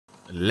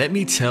Let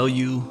me tell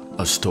you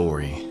a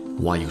story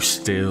while you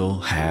still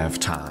have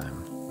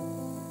time.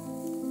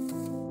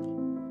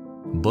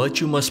 But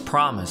you must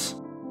promise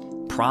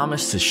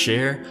to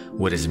share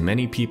with as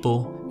many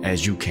people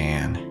as you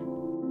can.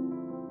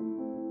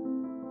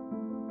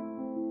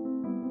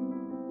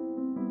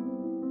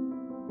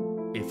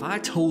 If I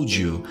told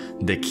you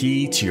the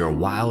key to your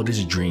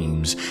wildest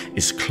dreams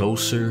is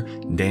closer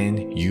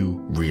than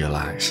you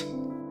realize,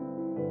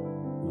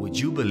 would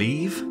you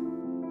believe?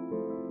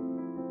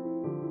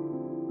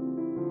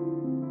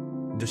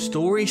 The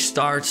story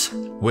starts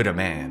with a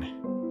man,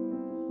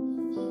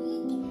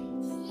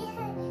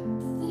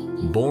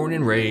 born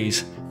and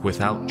raised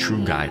without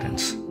true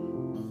guidance,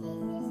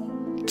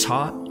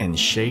 taught and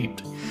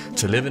shaped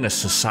to live in a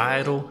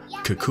societal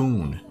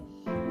cocoon,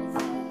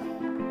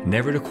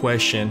 never to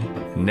question,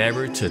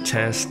 never to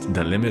test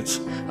the limits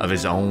of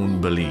his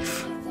own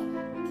belief.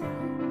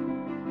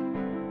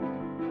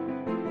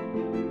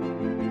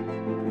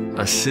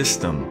 A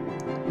system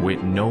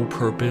with no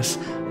purpose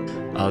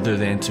other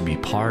than to be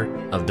part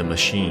of the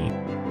machine.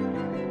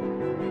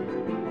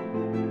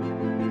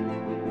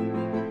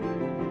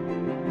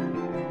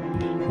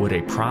 With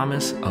a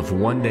promise of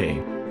one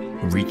day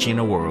reaching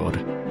a world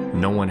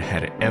no one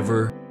had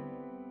ever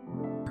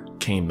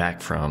came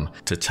back from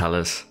to tell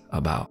us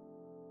about.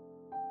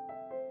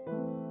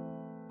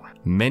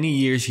 Many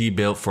years he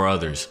built for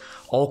others,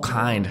 all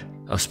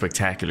kind of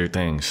spectacular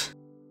things.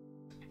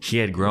 He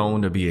had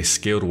grown to be a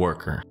skilled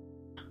worker.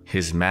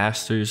 His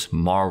masters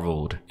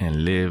marveled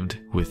and lived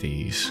with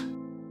ease.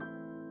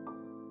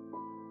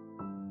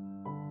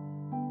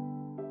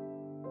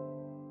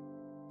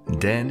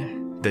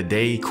 Then the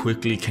day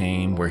quickly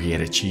came where he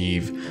had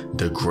achieved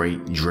the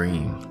great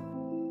dream.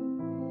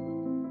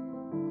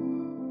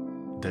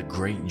 The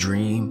great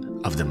dream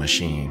of the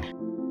machine.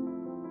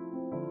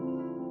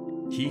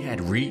 He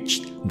had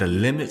reached the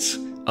limits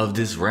of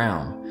this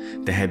realm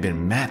that had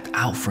been mapped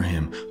out for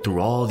him through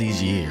all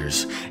these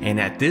years. And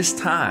at this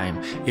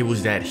time, it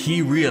was that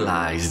he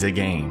realized the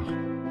game.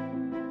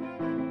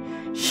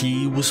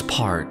 He was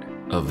part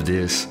of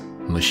this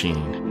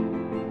machine.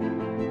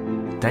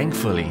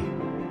 Thankfully,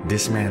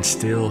 this man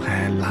still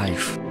had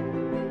life.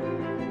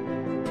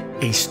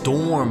 A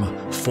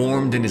storm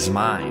formed in his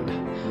mind.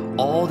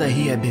 All that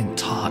he had been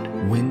taught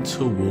went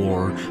to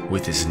war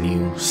with his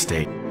new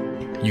state.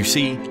 You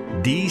see,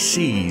 these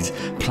seeds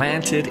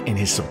planted in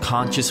his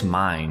subconscious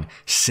mind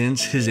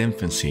since his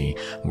infancy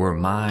were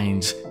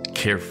minds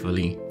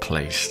carefully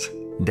placed.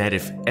 That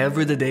if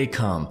ever the day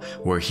come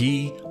where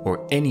he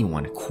or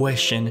anyone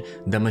questioned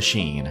the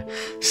machine,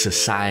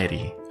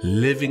 society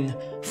living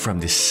from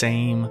the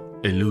same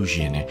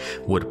illusion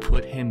would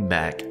put him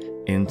back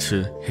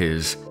into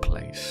his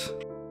place.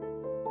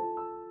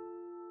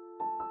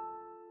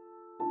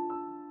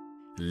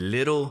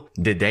 Little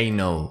did they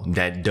know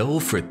that though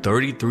for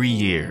 33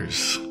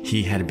 years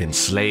he had been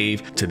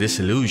slave to this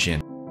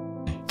illusion,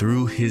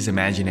 through his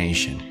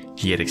imagination,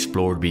 he had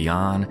explored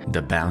beyond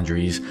the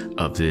boundaries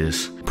of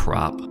this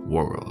prop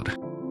world.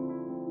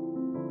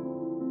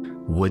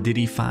 What did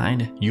he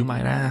find, you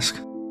might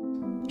ask?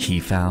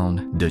 He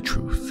found the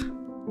truth.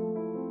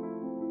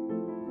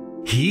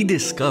 He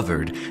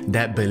discovered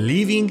that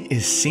believing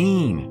is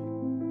seeing.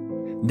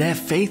 That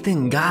faith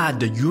in God,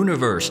 the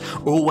universe,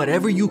 or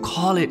whatever you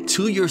call it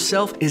to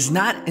yourself is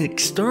not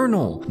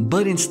external,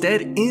 but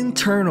instead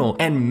internal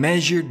and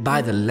measured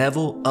by the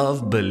level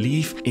of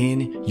belief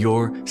in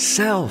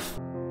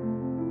yourself.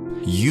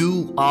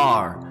 You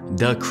are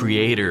the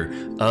creator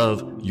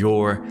of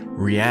your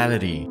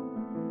reality.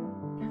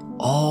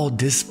 All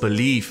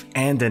disbelief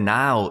and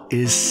denial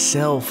is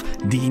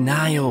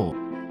self-denial.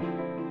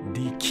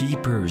 The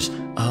keepers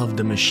of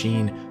the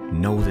machine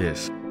know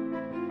this.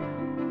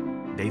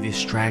 They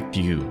distract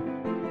you.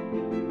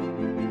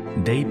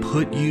 They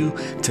put you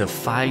to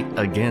fight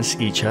against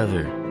each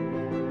other.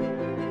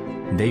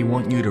 They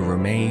want you to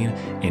remain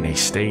in a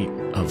state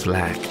of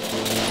lack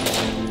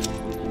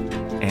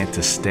and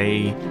to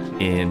stay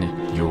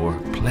in your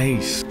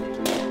place.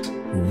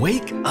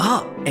 Wake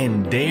up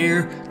and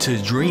dare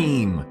to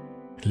dream.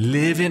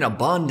 Live in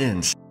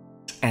abundance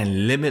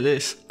and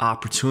limitless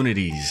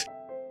opportunities.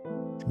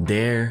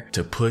 Dare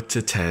to put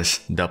to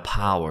test the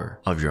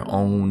power of your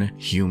own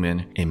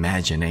human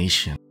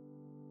imagination.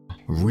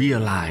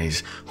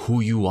 Realize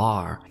who you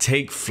are.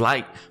 Take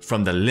flight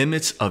from the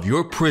limits of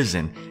your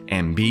prison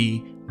and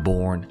be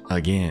born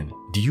again.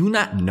 Do you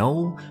not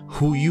know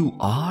who you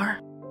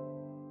are?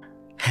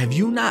 Have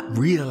you not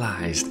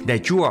realized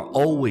that you are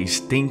always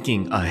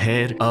thinking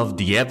ahead of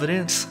the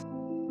evidence?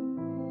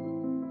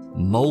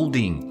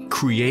 Molding,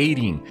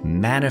 creating,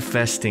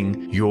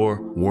 manifesting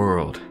your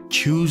world.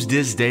 Choose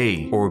this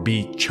day or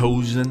be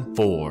chosen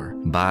for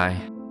by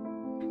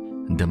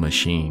the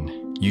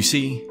machine. You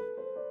see,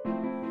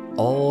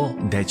 all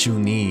that you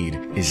need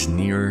is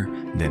nearer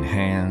than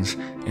hands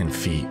and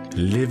feet.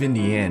 Live in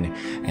the end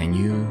and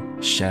you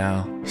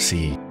shall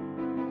see.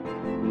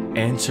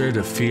 Enter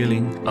the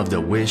feeling of the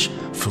wish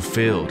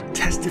fulfilled.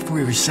 Test it for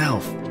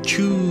yourself.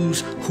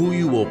 Choose who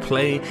you will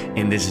play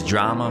in this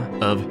drama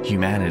of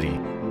humanity.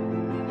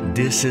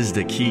 This is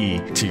the key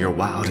to your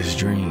wildest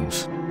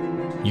dreams.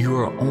 You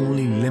are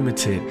only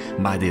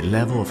limited by the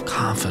level of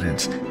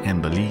confidence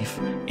and belief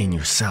in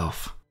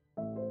yourself.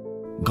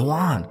 Go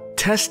on,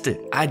 test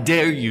it. I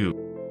dare you.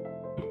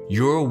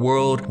 Your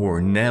world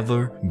will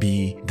never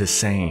be the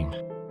same.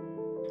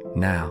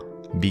 Now,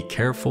 be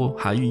careful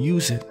how you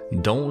use it.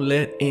 Don't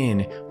let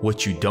in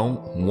what you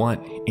don't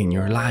want in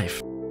your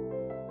life.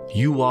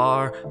 You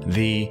are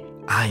the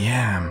I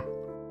am.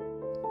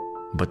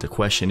 But the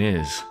question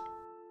is,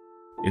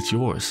 it's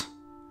yours.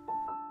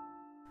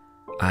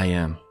 I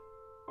am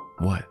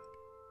what?